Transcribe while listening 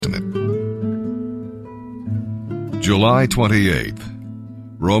July 28th.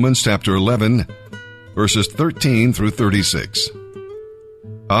 Romans chapter 11, verses 13 through 36.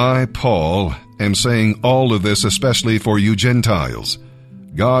 I, Paul, am saying all of this especially for you Gentiles.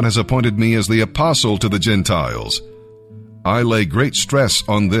 God has appointed me as the apostle to the Gentiles. I lay great stress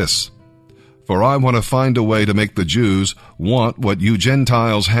on this, for I want to find a way to make the Jews want what you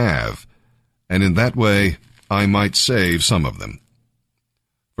Gentiles have, and in that way I might save some of them.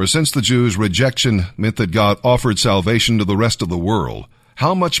 For since the Jews' rejection meant that God offered salvation to the rest of the world,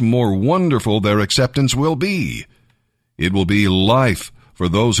 how much more wonderful their acceptance will be! It will be life for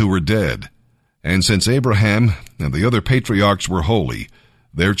those who were dead. And since Abraham and the other patriarchs were holy,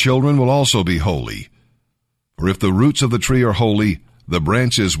 their children will also be holy. For if the roots of the tree are holy, the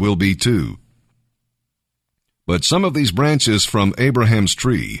branches will be too. But some of these branches from Abraham's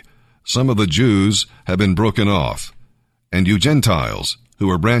tree, some of the Jews, have been broken off. And you Gentiles, who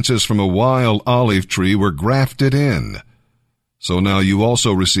are branches from a wild olive tree, were grafted in. So now you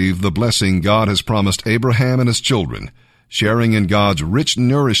also receive the blessing God has promised Abraham and his children, sharing in God's rich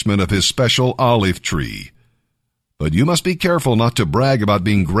nourishment of his special olive tree. But you must be careful not to brag about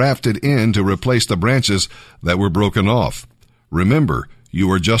being grafted in to replace the branches that were broken off. Remember,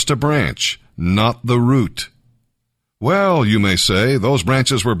 you are just a branch, not the root. Well, you may say, those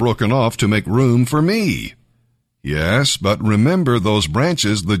branches were broken off to make room for me. Yes, but remember those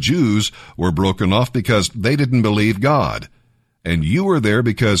branches, the Jews, were broken off because they didn't believe God. And you are there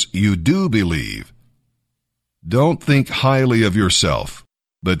because you do believe. Don't think highly of yourself,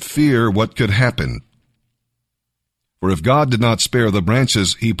 but fear what could happen. For if God did not spare the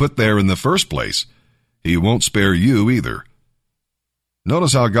branches he put there in the first place, he won't spare you either.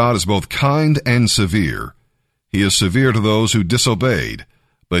 Notice how God is both kind and severe. He is severe to those who disobeyed,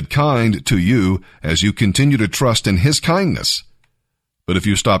 but kind to you as you continue to trust in his kindness. But if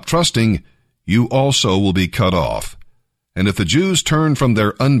you stop trusting, you also will be cut off. And if the Jews turn from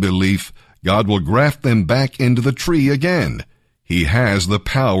their unbelief, God will graft them back into the tree again. He has the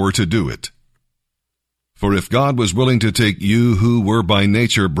power to do it. For if God was willing to take you who were by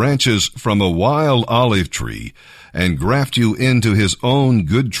nature branches from a wild olive tree and graft you into his own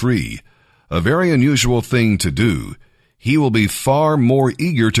good tree, a very unusual thing to do, he will be far more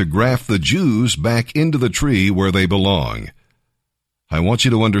eager to graft the Jews back into the tree where they belong. I want you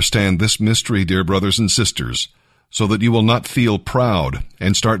to understand this mystery, dear brothers and sisters, so that you will not feel proud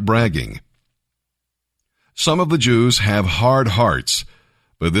and start bragging. Some of the Jews have hard hearts,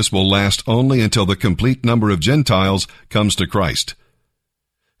 but this will last only until the complete number of Gentiles comes to Christ.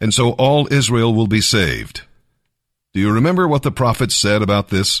 And so all Israel will be saved. Do you remember what the prophet said about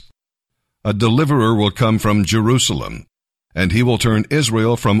this? A deliverer will come from Jerusalem, and he will turn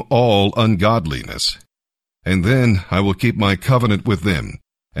Israel from all ungodliness. And then I will keep my covenant with them,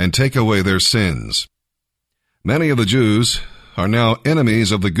 and take away their sins. Many of the Jews are now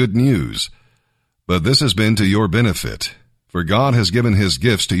enemies of the good news, but this has been to your benefit, for God has given his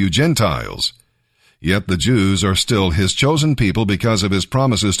gifts to you Gentiles. Yet the Jews are still his chosen people because of his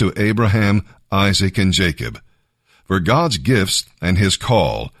promises to Abraham, Isaac, and Jacob. For God's gifts and his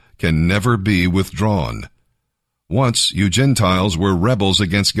call can never be withdrawn. Once you Gentiles were rebels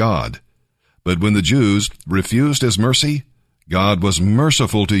against God, but when the Jews refused his mercy, God was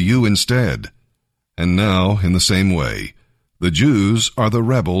merciful to you instead. And now, in the same way, the Jews are the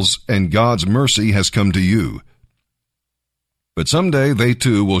rebels, and God's mercy has come to you. But someday they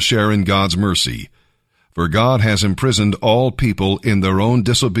too will share in God's mercy, for God has imprisoned all people in their own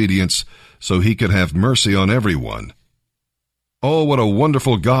disobedience so he could have mercy on everyone. Oh, what a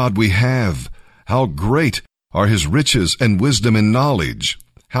wonderful God we have! How great are his riches and wisdom and knowledge!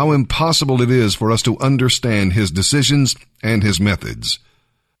 How impossible it is for us to understand his decisions and his methods.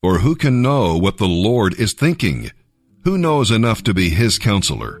 For who can know what the Lord is thinking? Who knows enough to be his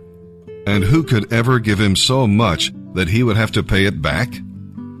counselor? And who could ever give him so much that he would have to pay it back?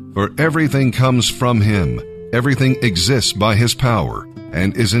 For everything comes from him. Everything exists by his power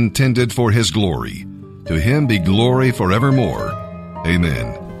and is intended for his glory. To him be glory forevermore.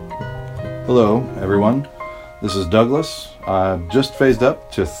 Amen. Hello, everyone. This is Douglas. I've just phased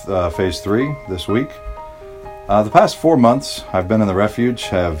up to phase 3 this week. The past 4 months I've been in the refuge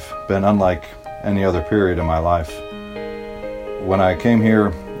have been unlike any other period in my life. When I came here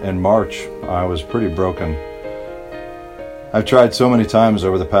in March, I was pretty broken. I've tried so many times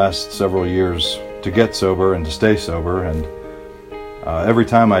over the past several years to get sober and to stay sober, and every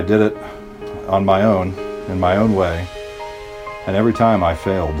time I did it on my own, in my own way, and every time I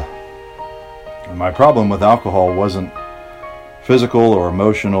failed. And my problem with alcohol wasn't physical or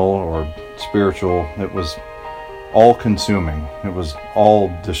emotional or spiritual. It was all-consuming. It was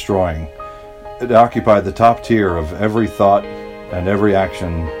all-destroying. it occupied the top tier of every thought and every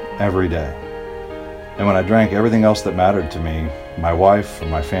action every day. And when I drank everything else that mattered to me, my wife,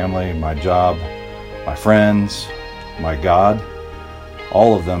 my family, my job, my friends, my God,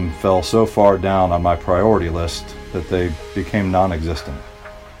 all of them fell so far down on my priority list that they became non-existent.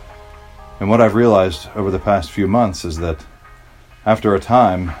 And what I've realized over the past few months is that after a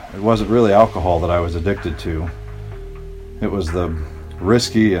time, it wasn't really alcohol that I was addicted to. It was the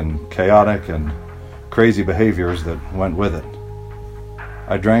risky and chaotic and crazy behaviors that went with it.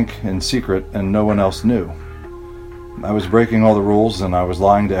 I drank in secret and no one else knew. I was breaking all the rules and I was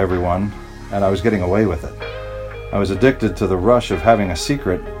lying to everyone, and I was getting away with it. I was addicted to the rush of having a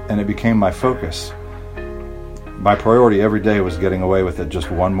secret, and it became my focus. My priority every day was getting away with it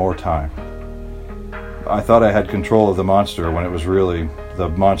just one more time. I thought I had control of the monster when it was really the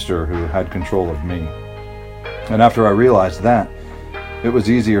monster who had control of me. And after I realized that, it was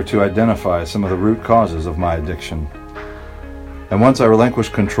easier to identify some of the root causes of my addiction. And once I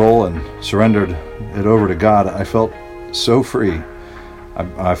relinquished control and surrendered it over to God, I felt so free.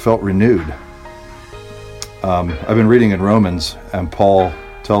 I felt renewed. I've been reading in Romans, and Paul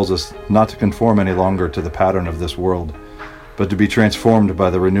tells us not to conform any longer to the pattern of this world, but to be transformed by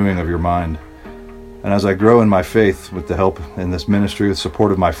the renewing of your mind. And as I grow in my faith with the help in this ministry, with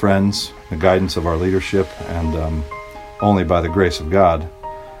support of my friends, the guidance of our leadership, and only by the grace of God,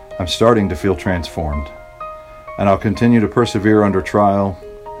 I'm starting to feel transformed. And I'll continue to persevere under trial,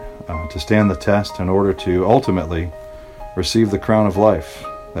 to stand the test in order to ultimately receive the crown of life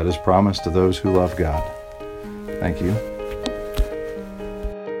that is promised to those who love God. Thank you.